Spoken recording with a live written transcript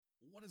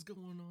What's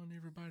going on,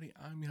 everybody?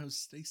 I'm your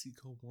host, Stacy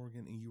Cole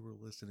Morgan, and you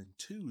are listening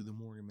to the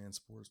Morgan Man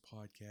Sports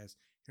Podcast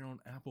here on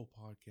Apple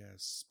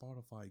Podcasts,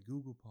 Spotify,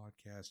 Google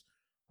Podcasts,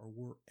 or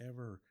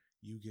wherever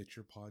you get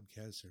your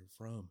podcasts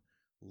from.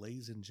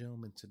 Ladies and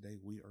gentlemen, today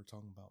we are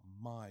talking about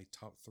my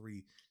top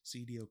 3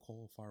 CDL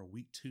Qualifier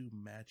Week 2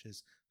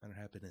 matches that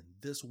are happening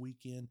this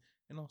weekend.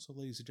 And also,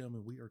 ladies and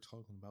gentlemen, we are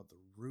talking about the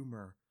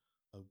rumor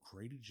of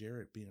Grady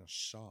Jarrett being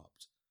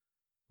shopped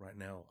right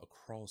now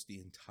across the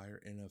entire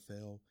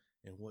NFL.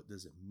 And what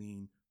does it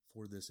mean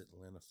for this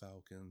Atlanta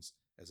Falcons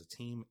as a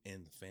team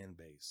and the fan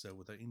base? So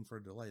without any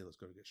further delay, let's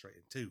get straight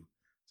into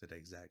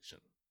today's action.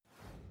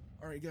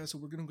 All right, guys, so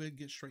we're going to go ahead and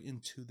get straight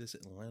into this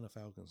Atlanta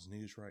Falcons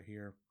news right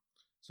here.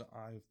 So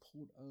I've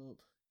pulled up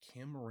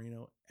Cam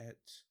Marino at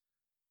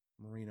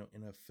Marino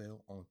NFL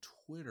on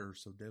Twitter,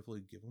 so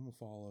definitely give him a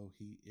follow.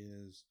 He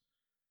is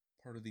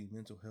part of the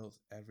mental health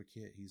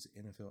advocate. He's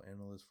an NFL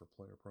analyst for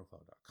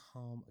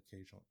playerprofile.com,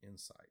 occasional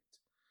insight.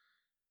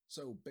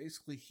 So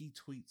basically, he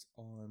tweets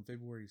on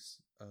February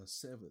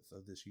 7th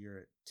of this year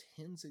at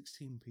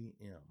 10:16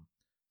 p.m.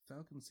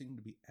 Falcons seem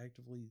to be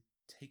actively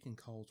taking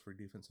calls for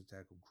defensive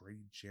tackle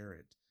Grady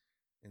Jarrett,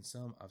 and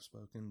some I've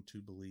spoken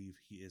to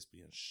believe he is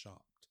being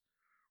shopped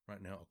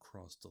right now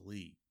across the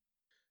league.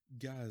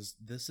 Guys,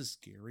 this is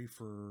scary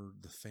for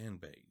the fan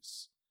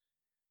base.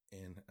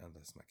 And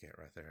that's my cat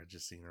right there. I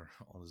just seen her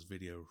on this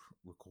video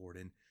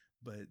recording.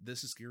 But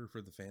this is scary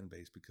for the fan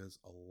base because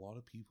a lot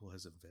of people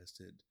has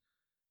invested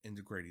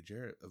into Grady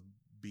Jarrett of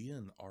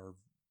being our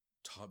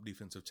top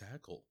defensive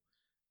tackle.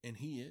 And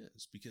he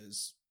is,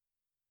 because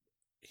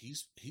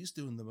he's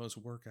doing the most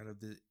work out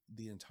of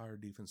the entire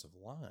defensive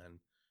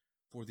line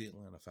for the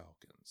Atlanta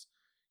Falcons.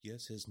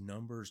 Yes, his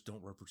numbers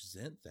don't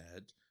represent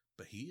that,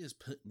 but he is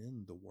putting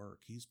in the work.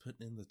 He's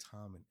putting in the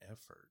time and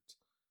effort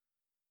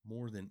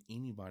more than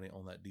anybody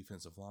on that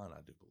defensive line,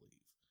 I do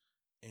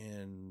believe.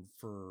 And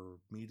for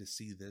me to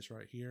see this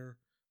right here,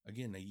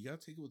 again, now you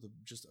got to take it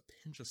with just a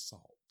pinch of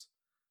salt.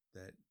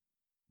 That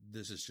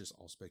this is just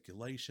all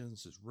speculation,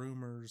 this is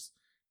rumors.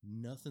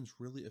 Nothing's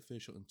really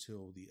official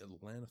until the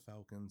Atlanta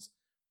Falcons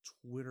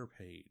Twitter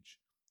page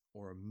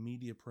or a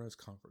media press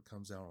conference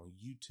comes out on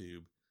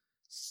YouTube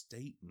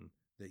stating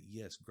that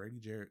yes, Grady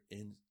Jarrett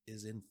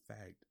is in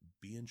fact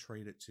being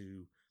traded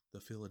to the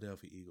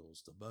Philadelphia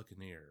Eagles, the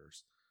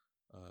Buccaneers,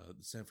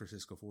 the San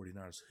Francisco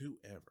 49ers,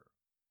 whoever.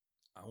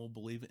 I won't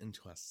believe it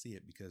until I see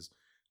it, because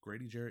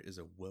Grady Jarrett is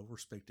a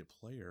well-respected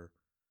player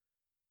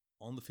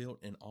on the field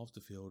and off the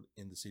field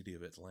in the city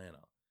of Atlanta.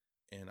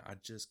 And I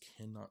just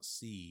cannot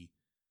see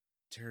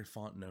Terry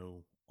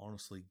Fontenot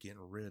honestly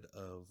getting rid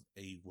of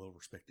a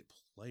well-respected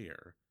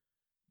player.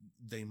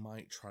 They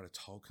might try to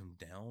talk him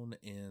down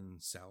in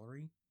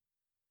salary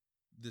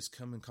this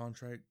coming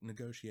contract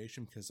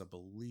negotiation, because I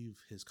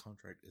believe his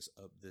contract is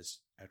up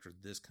after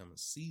this coming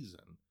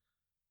season.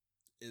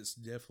 It's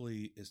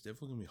definitely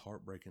going to be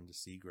heartbreaking to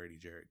see Grady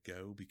Jarrett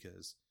go,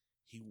 because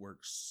he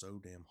works so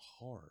damn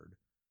hard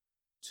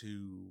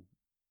to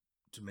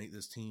make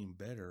this team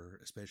better,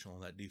 especially on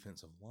that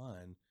defensive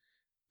line.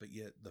 But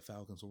yet the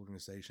Falcons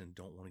organization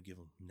don't want to give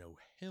him no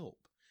help.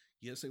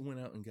 Yes, they went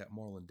out and got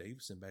Marlon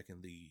Davidson back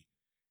in the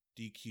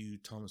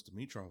DQ Thomas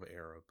Dimitrov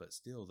era, but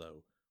still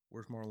though,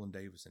 where's Marlon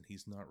Davidson?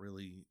 He's not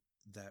really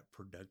that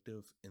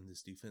productive in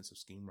this defensive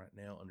scheme right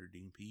now under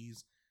Dean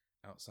Pease,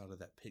 outside of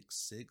that pick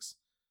 6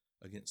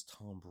 against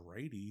Tom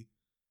Brady,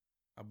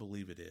 I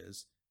believe it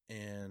is.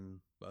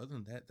 And other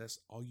than that, that's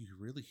all you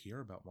really hear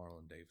about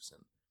Marlon Davidson.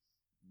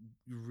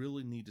 You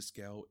really need to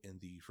scout in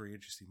the free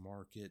agency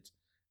market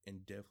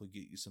and definitely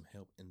get you some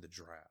help in the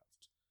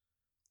draft.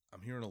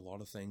 I'm hearing a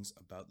lot of things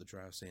about the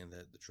draft saying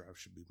that the draft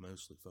should be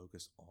mostly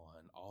focused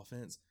on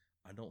offense.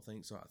 I don't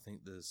think so. I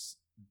think this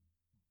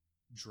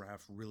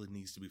draft really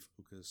needs to be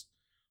focused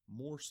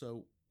more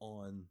so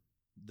on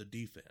the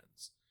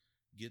defense.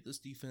 Get this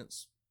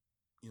defense,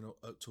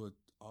 up to a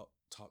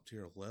top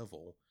tier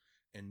level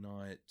and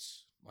not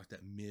like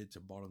that mid to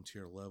bottom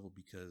tier level,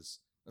 because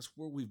that's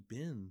where we've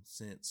been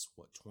since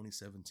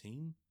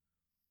 2017?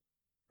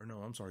 Or no,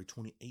 I'm sorry,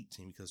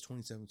 2018, because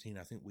 2017,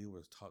 I think we were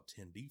the top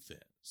 10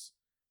 defense.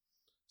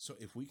 So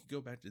if we could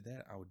go back to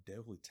that, I would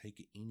definitely take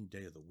it any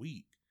day of the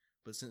week.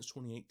 But since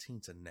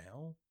 2018 to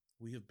now,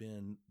 we have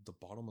been the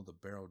bottom of the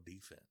barrel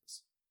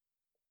defense.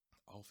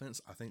 Offense,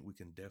 I think we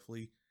can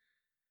definitely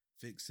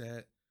fix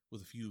that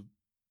with a few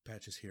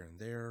patches here and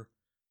there.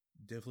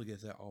 Definitely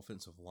get that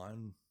offensive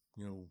line,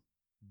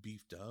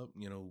 beefed up,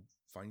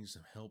 find you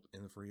some help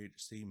in the free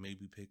agency,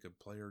 maybe pick a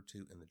player or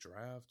two in the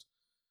draft,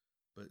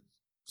 but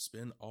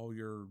spend all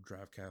your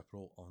draft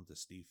capital on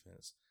this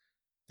defense.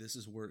 This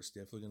is where it's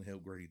definitely going to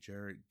help Grady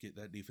Jarrett get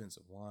that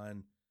defensive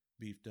line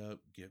beefed up,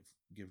 give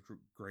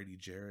Grady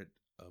Jarrett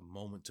a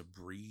moment to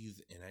breathe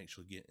and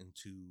actually get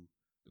into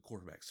the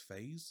quarterback's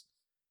phase.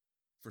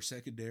 For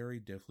secondary,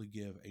 definitely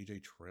give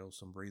AJ Terrell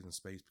some breathing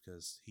space,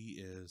 because he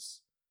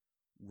is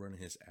running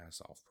his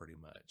ass off pretty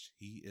much.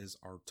 He is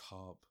our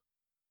top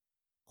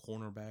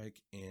cornerback,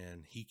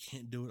 and he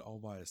can't do it all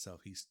by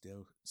himself. He's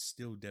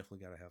still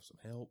definitely got to have some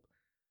help.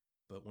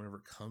 But whenever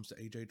it comes to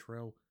AJ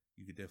Terrell,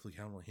 you could definitely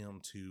count on him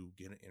to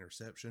get an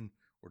interception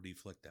or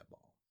deflect that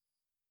ball.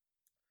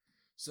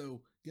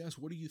 So, guys,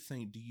 what do you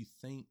think? Do you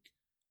think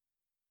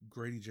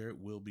Grady Jarrett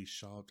will be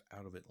shopped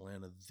out of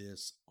Atlanta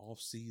this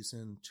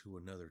offseason to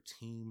another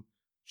team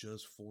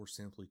just for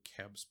simply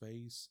cap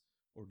space?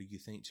 Or do you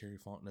think Terry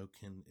Fontenot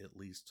can at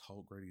least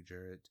talk Grady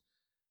Jarrett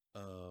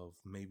of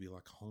maybe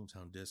like a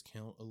hometown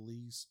discount at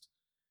least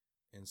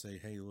and say,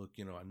 hey, look,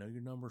 I know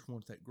your numbers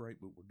weren't that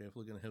great, but we're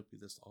definitely going to help you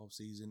this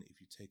offseason.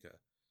 If you take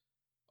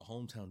a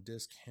hometown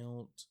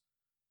discount,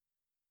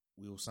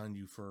 we'll sign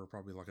you for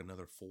probably like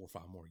another 4 or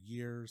 5 more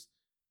years,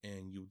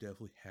 and you'll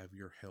definitely have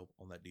your help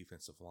on that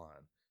defensive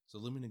line. So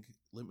let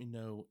me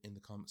know in the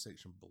comment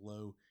section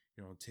below.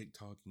 Here on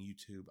TikTok and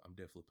YouTube, I'm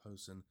definitely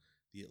posting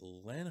the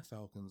Atlanta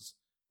Falcons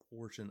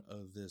portion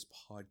of this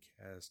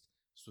podcast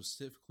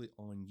specifically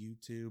on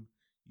YouTube.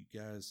 You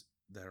guys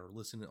that are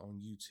listening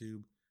on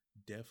YouTube,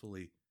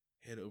 definitely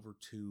head over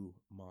to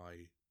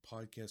my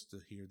podcast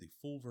to hear the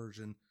full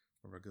version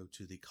where I go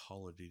to the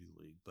Call of Duty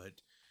League.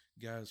 But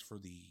guys, for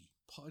the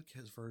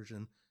podcast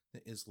version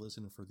that is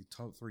listening for the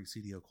top 3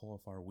 CDL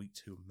qualifier week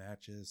 2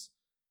 matches,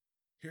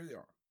 here they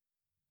are.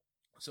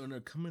 So now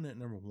coming at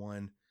number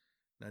 1,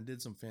 and I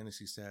did some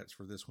fantasy stats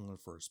for this one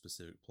for a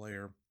specific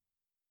player,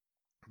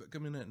 but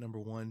coming at number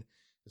 1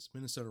 is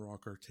Minnesota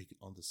Rocker taking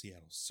on the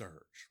Seattle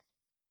Surge.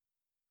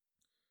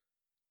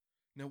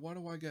 Now, why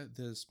do I got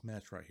this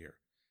match right here?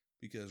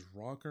 Because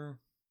Rocker,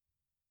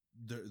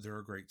 they're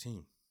a great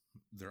team.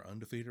 They're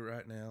undefeated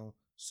right now.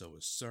 So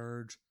is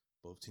Surge.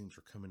 Both teams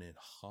are coming in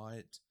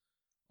hot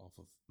off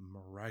of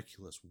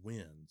miraculous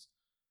wins.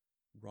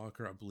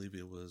 Rocker, I believe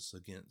it was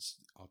against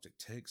Optic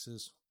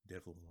Texas.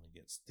 Definitely won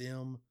against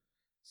them.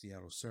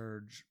 Seattle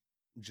Surge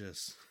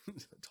just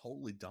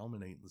totally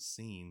dominating the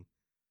scene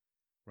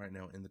right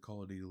now in the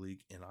Call of Duty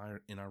League. And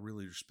I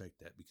really respect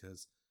that,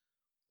 because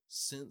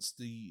since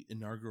the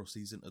inaugural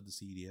season of the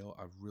CDL,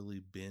 I've really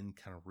been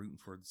kind of rooting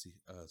for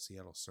the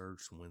Seattle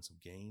Surge to win some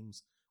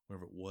games.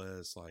 Whenever it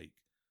was like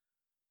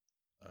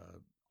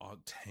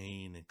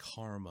Octane and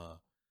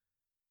Karma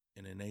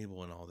and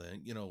Enable and all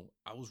that,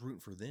 I was rooting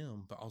for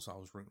them, but also I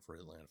was rooting for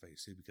Atlanta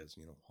Phase 2 because,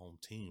 home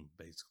team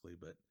basically.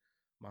 But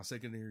my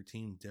secondary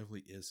team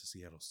definitely is the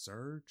Seattle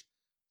Surge,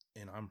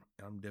 and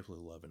I'm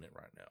definitely loving it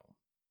right now.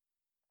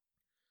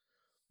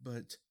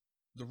 But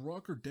the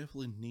Rocker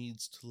definitely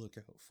needs to look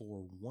out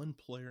for one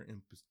player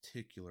in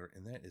particular,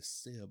 and that is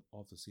Sib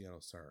off the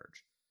Seattle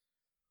Surge.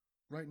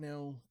 Right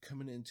now,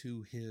 coming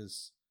into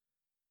his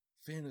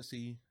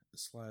fantasy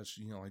slash,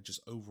 like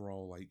just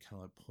overall, like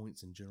kind of like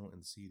points in general in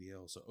the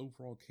CDL. So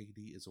overall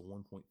KD is a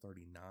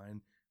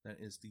 1.39. That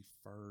is the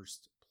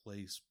first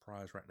place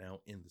prize right now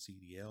in the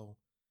CDL.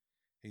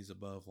 He's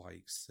above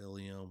like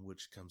Celium,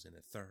 which comes in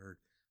at third.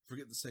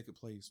 Forget the second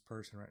place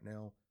person right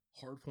now.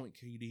 Hardpoint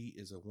KD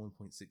is a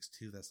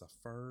 1.62. That's the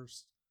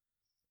first.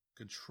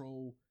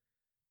 Control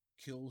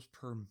kills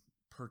per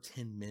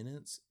 10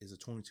 minutes is a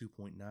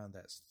 22.9.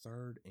 That's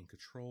third. And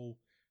control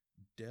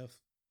death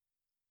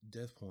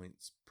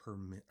points per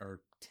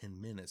 10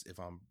 minutes, if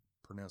I'm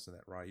pronouncing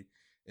that right,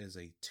 is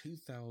a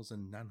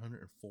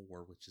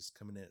 2,904, which is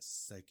coming in at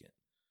second.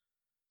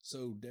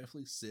 So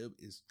definitely Sib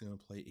is going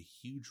to play a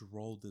huge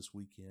role this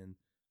weekend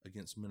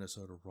against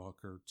Minnesota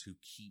Rocker to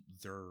keep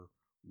their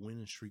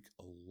winning streak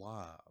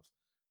alive.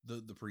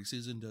 The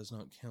preseason does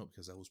not count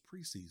because that was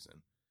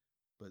preseason.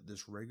 But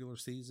this regular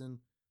season,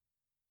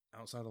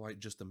 outside of like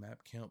just the map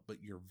count,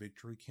 but your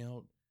victory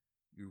count,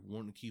 you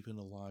want to keep it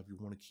alive. You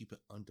want to keep it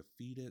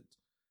undefeated.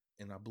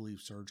 And I believe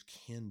Surge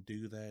can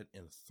do that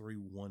in a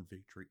 3-1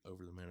 victory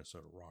over the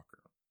Minnesota Rocker.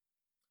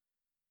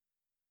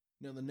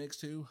 Now, the next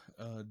two,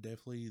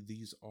 definitely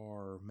these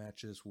are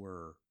matches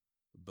where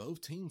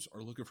both teams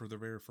are looking for their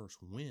very first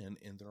win,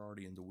 and they're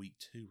already into week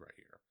 2 right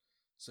here.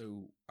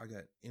 So I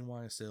got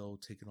NYSL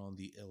taking on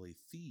the LA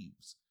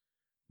Thieves.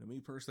 Now, me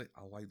personally,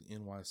 I like the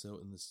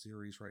NYSL in this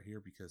series right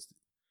here because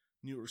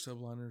New York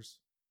Subliners,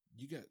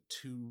 you got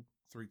 2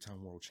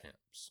 3-time world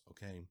champs,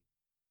 okay?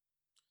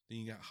 Then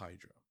you got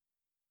Hydra.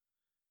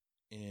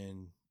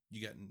 And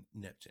you got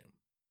Neptune.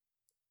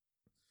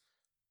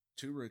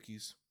 2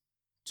 rookies,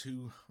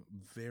 2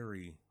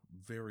 very,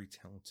 very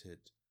talented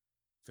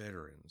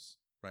veterans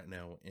right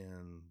now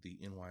in the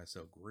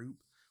NYSL group,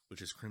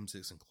 which is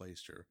Crimsix and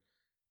Clayster.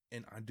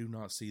 And I do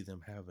not see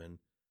them having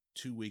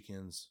 2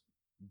 weekends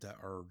that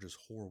are just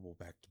horrible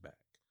back to back.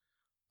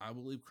 I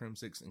believe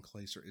Crimsix and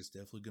Clayster is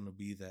definitely going to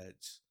be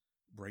that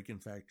breaking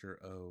factor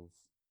of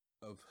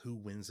who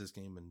wins this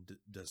game and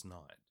does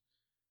not.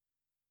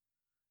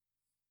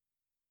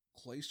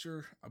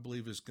 Clayster, I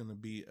believe, is going to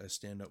be a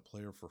stand-up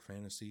player for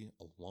fantasy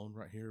alone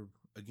right here.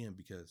 Again,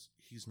 because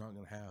he's not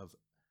going to have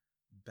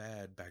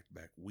bad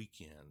back-to-back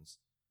weekends.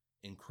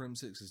 And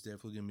Crimsix is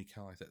definitely going to be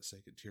kind of like that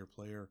second-tier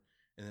player.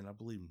 And then I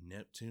believe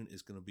Neptune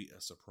is going to be a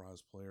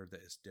surprise player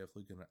that is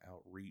definitely going to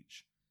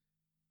outreach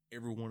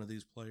every one of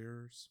these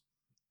players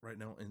right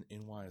now in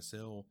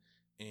NYSL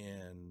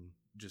and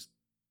just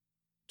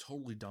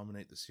totally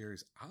dominate the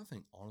series. I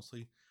think,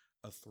 honestly,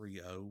 a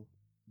 3-0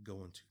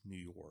 going to New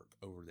York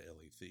over the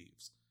LA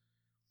Thieves.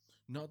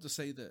 Not to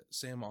say that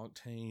Sam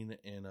Octane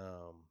and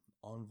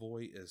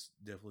Envoy is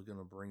definitely going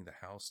to bring the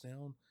house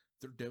down.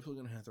 They're definitely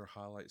going to have their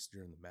highlights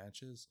during the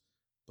matches,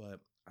 but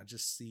I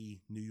just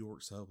see New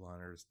York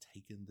Subliners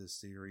taking this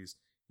series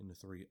into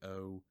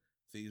 3-0.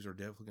 Thieves are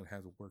definitely going to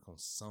have to work on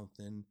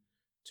something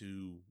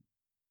to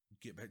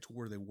get back to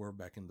where they were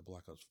back in the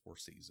Black Ops 4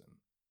 season.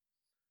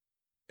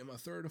 And my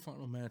third and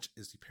final match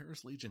is the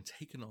Paris Legion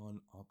taking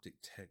on Optic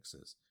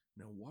Texas.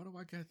 Now, why do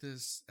I got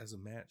this as a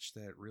match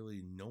that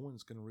really no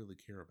one's going to really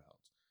care about?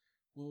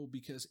 Well,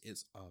 because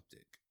it's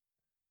Optic.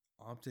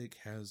 Optic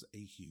has a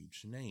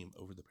huge name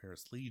over the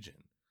Paris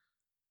Legion.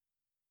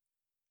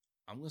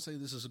 I'm going to say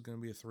this is going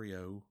to be a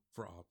 3-0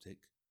 for Optic.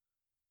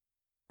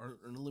 Or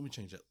let me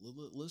change that.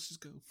 Let's just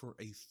go for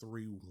a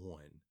 3-1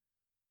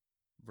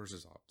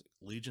 versus Optic.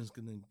 Legion's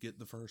going to get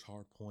the first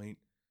hard point.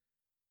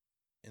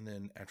 And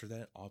then after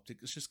that, Optic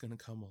is just going to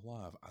come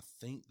alive. I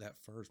think that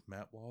first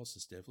map loss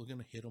is definitely going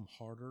to hit them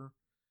harder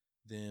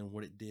than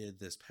what it did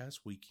this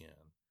past weekend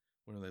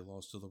when they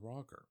lost to the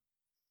Rocker.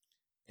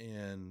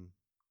 And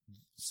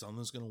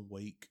something's going to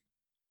wake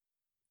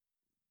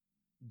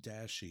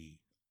Dashy,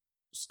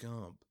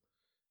 Scump,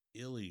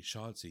 Illy,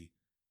 Shotzi.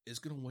 It's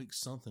going to wake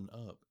something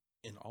up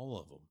in all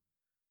of them.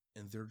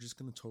 And they're just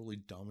going to totally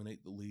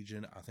dominate the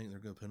Legion. I think they're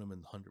going to put them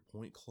in the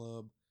 100-point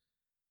club.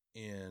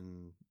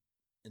 And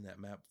in that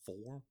map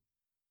 4,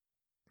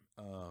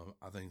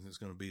 I think it's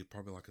going to be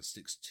probably like a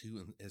 6-2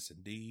 in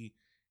S&D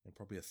and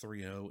probably a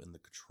 3-0 in the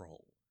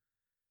Control.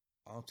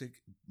 Optic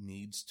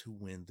needs to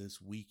win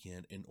this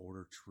weekend in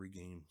order to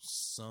regain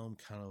some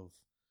kind of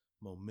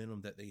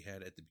momentum that they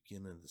had at the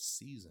beginning of the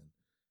season,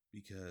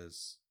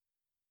 because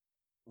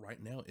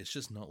right now it's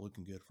just not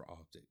looking good for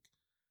Optic.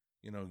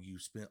 You know, you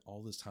spent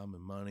all this time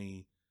and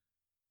money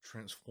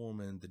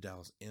transforming the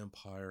Dallas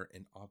Empire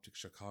and Optic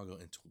Chicago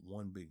into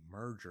one big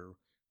merger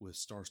with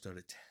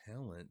star-studded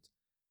talent,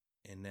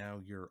 and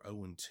now you're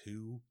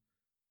 0-2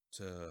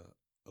 to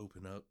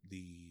open up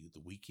the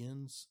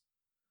weekends.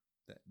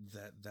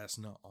 That's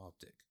not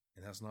Optic,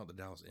 and that's not the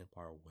Dallas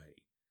Empire way.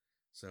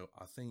 So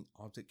I think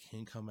Optic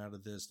can come out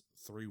of this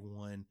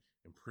 3-1,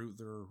 improve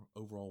their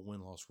overall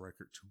win-loss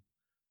record to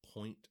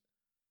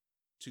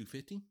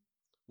 .250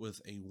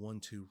 with a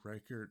 1-2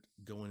 record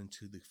going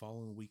into the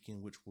following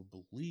weekend, which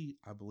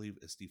I believe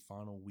is the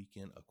final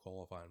weekend of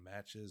qualifying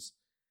matches.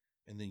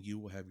 And then you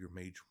will have your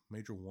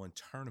Major 1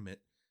 tournament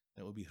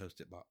that will be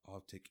hosted by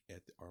Optic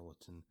at the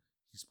Arlington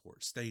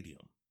Esports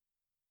Stadium.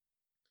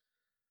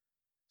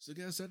 So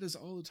guys, that is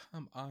all the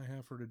time I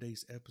have for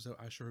today's episode.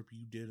 I sure hope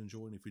you did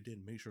enjoy, and if you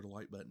did, make sure to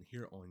like button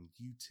here on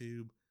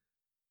YouTube,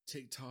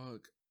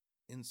 TikTok,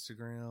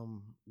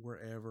 Instagram,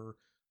 wherever,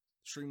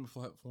 streaming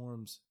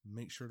platforms.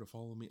 Make sure to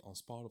follow me on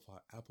Spotify,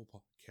 Apple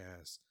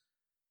Podcasts,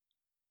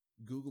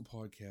 Google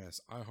Podcasts,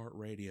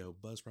 iHeartRadio,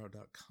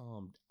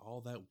 Buzzsprout.com. All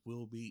that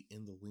will be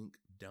in the link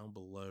down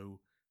below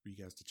for you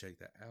guys to check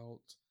that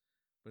out.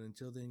 But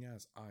until then,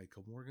 guys,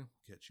 Cole Morgan.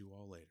 Catch you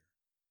all later.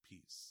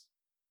 Peace.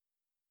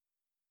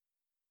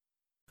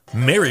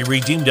 Mary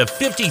redeemed a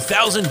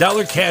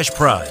 $50,000 cash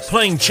prize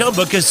playing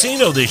Chumba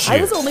Casino this year.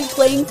 I was only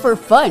playing for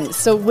fun,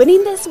 so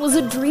winning this was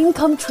a dream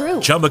come true.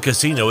 Chumba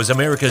Casino is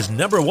America's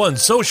 #1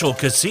 social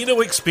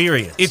casino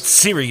experience. It's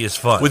serious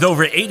fun. With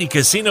over 80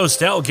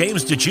 casino-style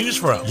games to choose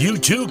from, you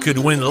too could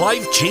win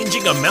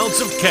life-changing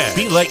amounts of cash.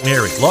 Be like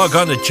Mary. Log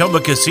on to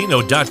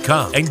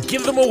ChumbaCasino.com and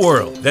give them a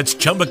whirl. That's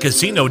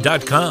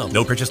ChumbaCasino.com.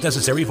 No purchase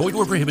necessary. Void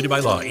or prohibited by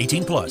law.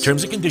 18+.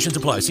 Terms and conditions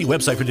apply. See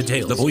website for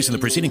details. The voice in the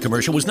preceding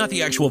commercial was not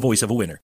the actual voice of a winner.